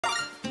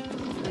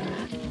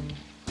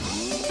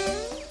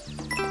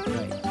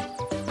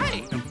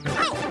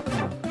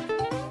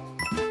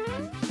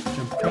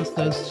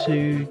Toss those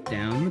two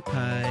down the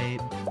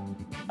pipe.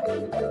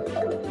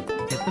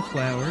 Get the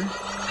flower.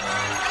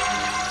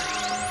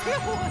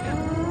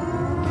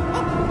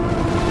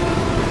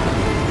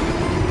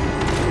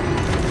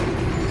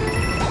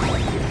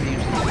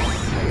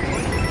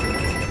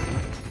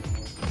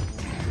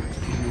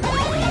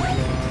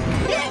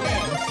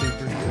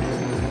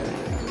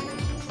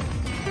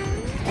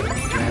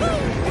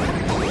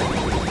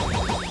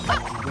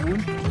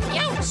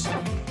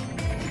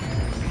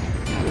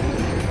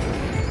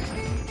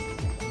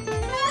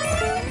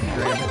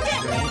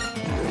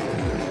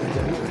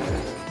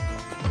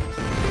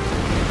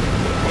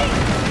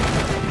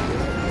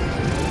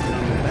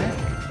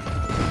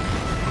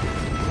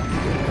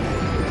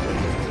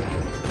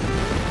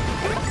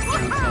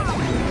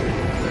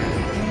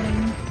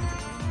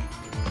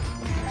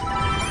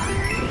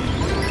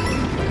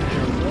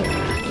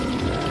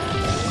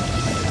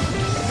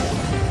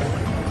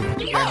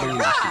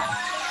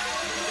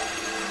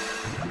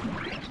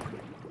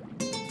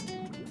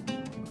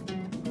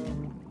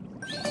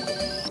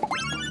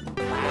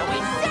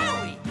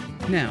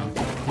 Now,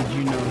 did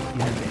you know if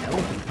you have the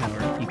elephant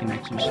power, you can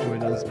actually store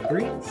those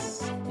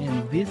bricks?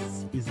 And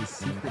this is a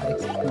secret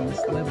exit from this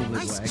level that will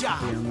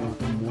actually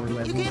unlock more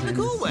levels in the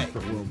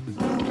secret world.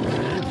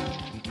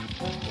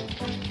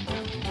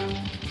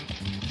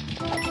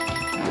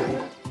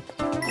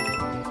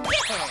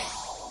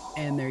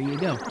 And there you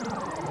go.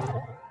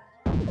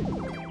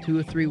 2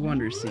 of 3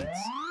 wonder seeds.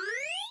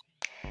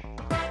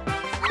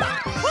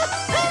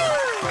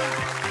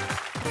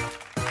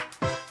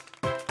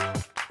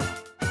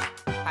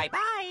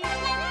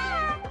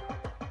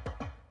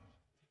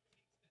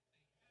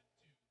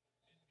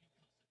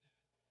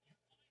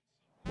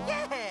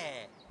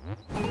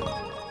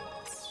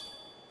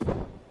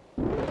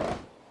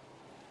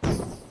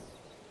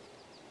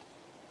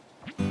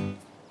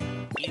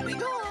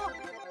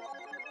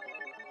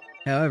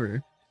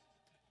 However,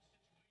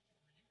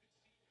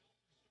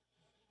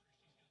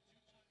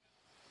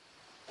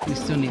 we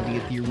still need to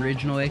get the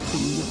original exit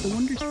and get the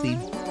wonder seed.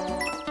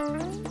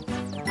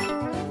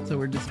 So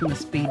we're just gonna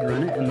speed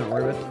run it and not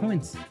worry about the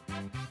coins.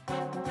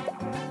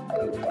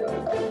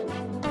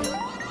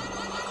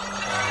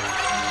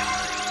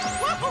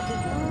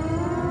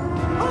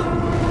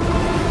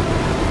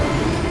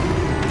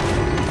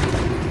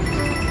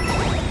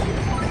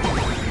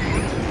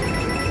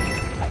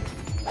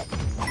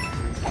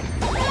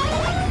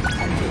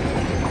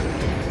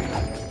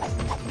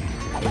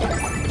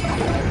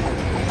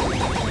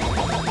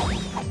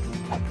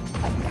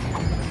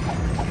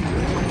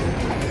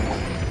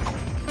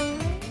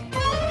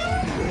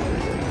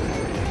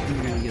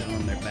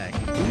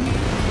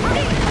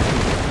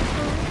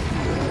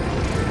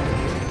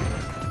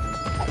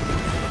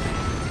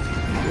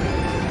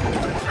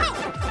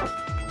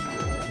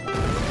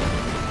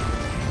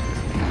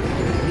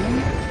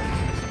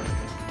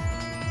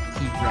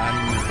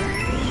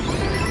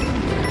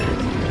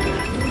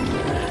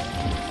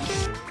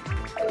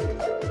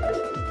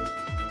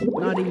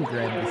 Not even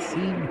grab the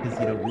seed because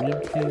you don't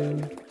need to.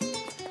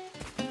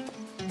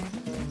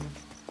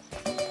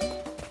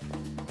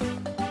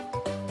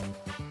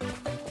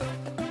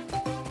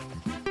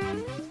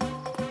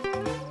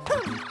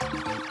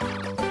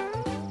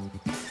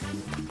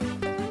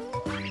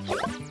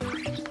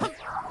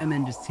 And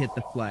then just hit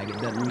the flag.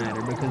 It doesn't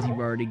matter because you've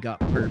already got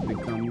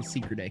perfect on the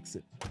secret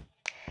exit.